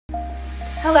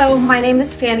Hello, my name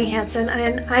is Fanny Hansen,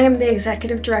 and I am the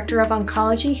Executive Director of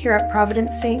Oncology here at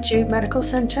Providence St. Jude Medical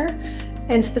Center,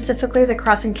 and specifically the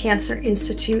Crossing Cancer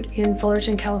Institute in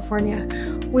Fullerton,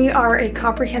 California. We are a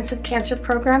comprehensive cancer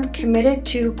program committed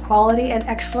to quality and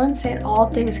excellence in all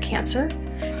things cancer.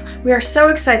 We are so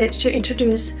excited to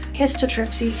introduce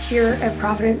Histotripsy here at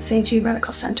Providence St. Jude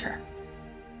Medical Center.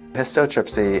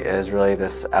 Histotripsy is really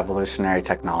this evolutionary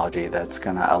technology that's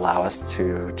going to allow us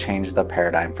to change the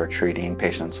paradigm for treating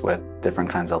patients with different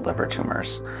kinds of liver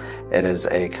tumors. It is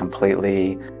a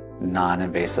completely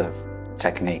non-invasive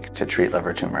technique to treat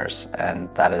liver tumors, and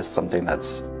that is something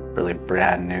that's really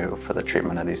brand new for the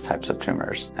treatment of these types of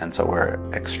tumors. And so we're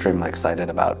extremely excited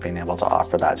about being able to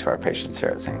offer that to our patients here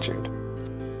at St. Jude.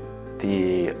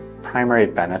 The primary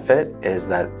benefit is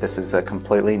that this is a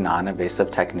completely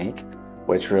non-invasive technique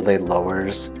which really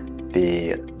lowers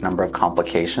the number of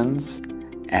complications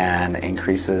and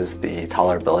increases the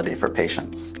tolerability for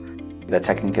patients. The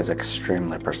technique is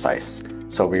extremely precise,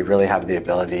 so we really have the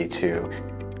ability to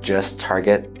just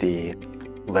target the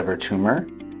liver tumor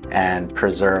and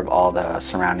preserve all the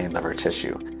surrounding liver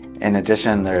tissue. In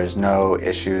addition, there's no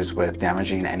issues with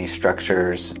damaging any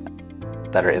structures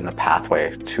that are in the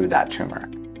pathway to that tumor.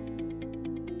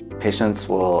 Patients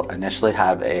will initially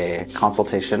have a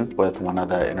consultation with one of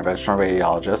the interventional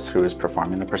radiologists who is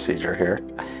performing the procedure here,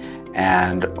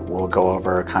 and we'll go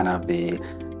over kind of the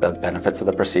benefits of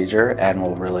the procedure, and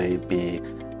we'll really be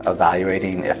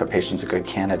evaluating if a patient's a good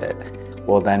candidate.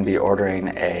 We'll then be ordering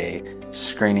a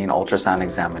screening ultrasound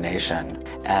examination,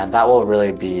 and that will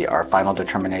really be our final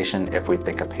determination if we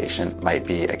think a patient might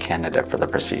be a candidate for the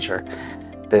procedure.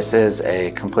 This is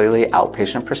a completely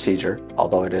outpatient procedure,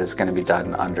 although it is going to be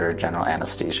done under general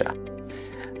anesthesia.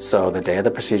 So the day of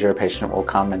the procedure, a patient will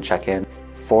come and check in.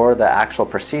 For the actual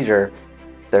procedure,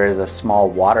 there is a small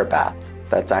water bath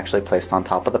that's actually placed on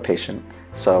top of the patient.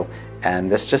 And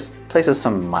this just places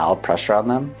some mild pressure on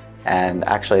them. And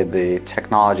actually the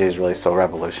technology is really so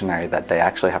revolutionary that they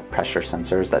actually have pressure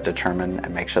sensors that determine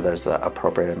and make sure there's the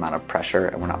appropriate amount of pressure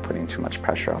and we're not putting too much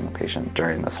pressure on the patient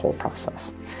during this whole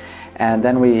process. And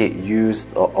then we use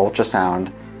the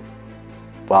ultrasound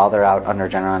while they're out under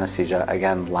general anesthesia,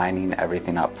 again, lining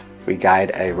everything up. We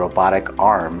guide a robotic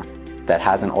arm that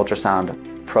has an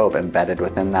ultrasound probe embedded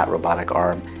within that robotic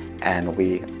arm, and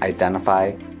we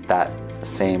identify that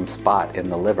same spot in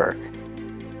the liver.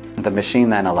 The machine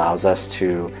then allows us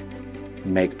to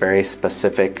make very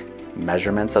specific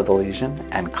measurements of the lesion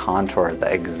and contour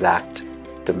the exact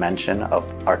dimension of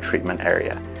our treatment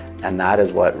area. And that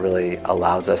is what really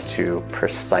allows us to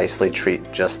precisely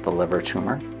treat just the liver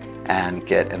tumor and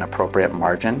get an appropriate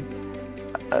margin,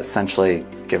 essentially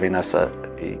giving us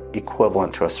an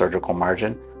equivalent to a surgical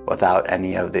margin without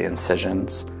any of the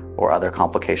incisions or other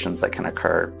complications that can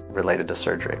occur related to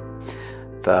surgery.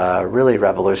 The really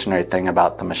revolutionary thing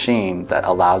about the machine that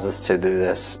allows us to do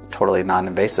this totally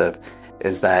non-invasive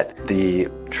is that the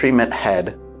treatment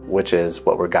head, which is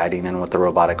what we're guiding in with the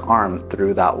robotic arm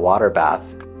through that water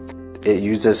bath, it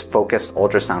uses focused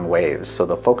ultrasound waves. So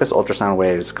the focused ultrasound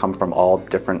waves come from all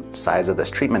different sides of this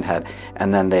treatment head,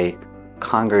 and then they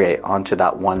congregate onto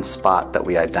that one spot that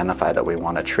we identify that we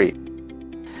want to treat.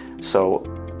 So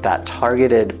that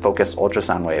targeted focused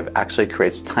ultrasound wave actually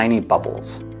creates tiny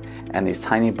bubbles. And these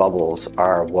tiny bubbles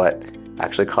are what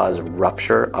actually cause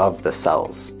rupture of the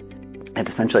cells. It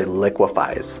essentially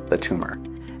liquefies the tumor.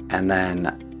 And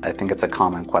then I think it's a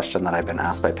common question that I've been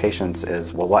asked by patients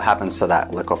is, well, what happens to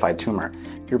that liquefied tumor?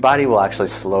 Your body will actually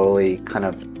slowly kind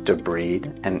of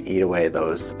debride and eat away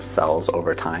those cells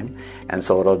over time. And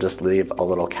so it'll just leave a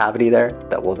little cavity there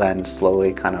that will then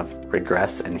slowly kind of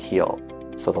regress and heal.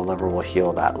 So the liver will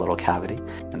heal that little cavity.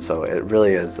 And so it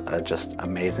really is a just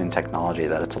amazing technology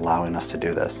that it's allowing us to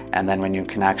do this. And then when you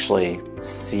can actually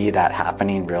see that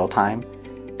happening real time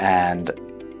and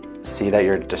see that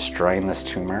you're destroying this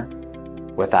tumor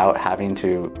without having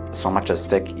to so much as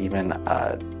stick even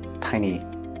a tiny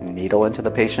needle into the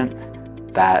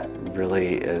patient, that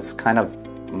really is kind of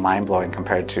mind-blowing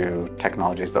compared to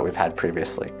technologies that we've had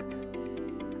previously.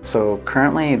 So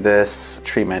currently this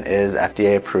treatment is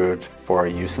FDA approved for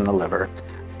use in the liver,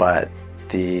 but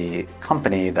the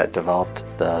company that developed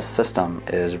the system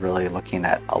is really looking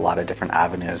at a lot of different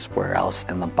avenues where else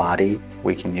in the body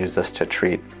we can use this to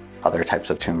treat other types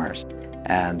of tumors.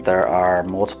 And there are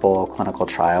multiple clinical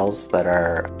trials that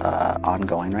are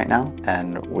ongoing right now,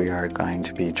 and we are going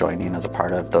to be joining as a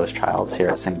part of those trials here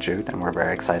at St. Jude, and we're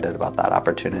very excited about that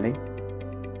opportunity.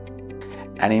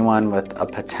 Anyone with a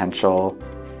potential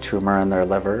tumor in their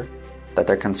liver that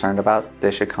they're concerned about,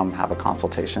 they should come have a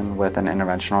consultation with an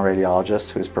interventional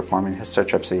radiologist who's performing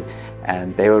histotripsy,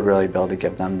 and they would really be able to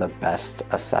give them the best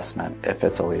assessment if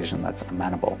it's a lesion that's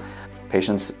amenable.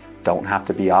 Patients don't have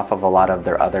to be off of a lot of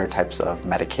their other types of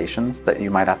medications that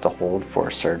you might have to hold for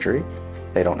surgery.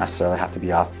 They don't necessarily have to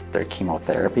be off their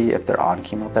chemotherapy if they're on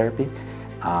chemotherapy.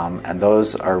 And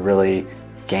those are really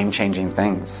game-changing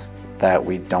things that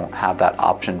we don't have that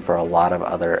option for a lot of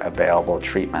other available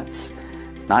treatments.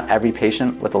 Not every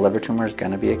patient with a liver tumor is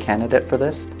going to be a candidate for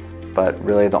this, but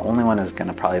really the only one who's going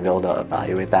to probably be able to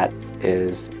evaluate that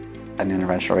is an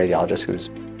interventional radiologist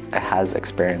who has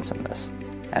experience in this.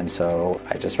 And so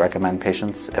I just recommend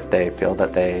patients, if they feel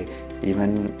that they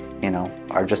even,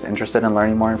 are just interested in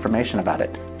learning more information about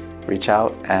it, reach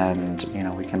out and,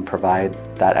 we can provide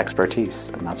that expertise,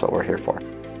 and that's what we're here for.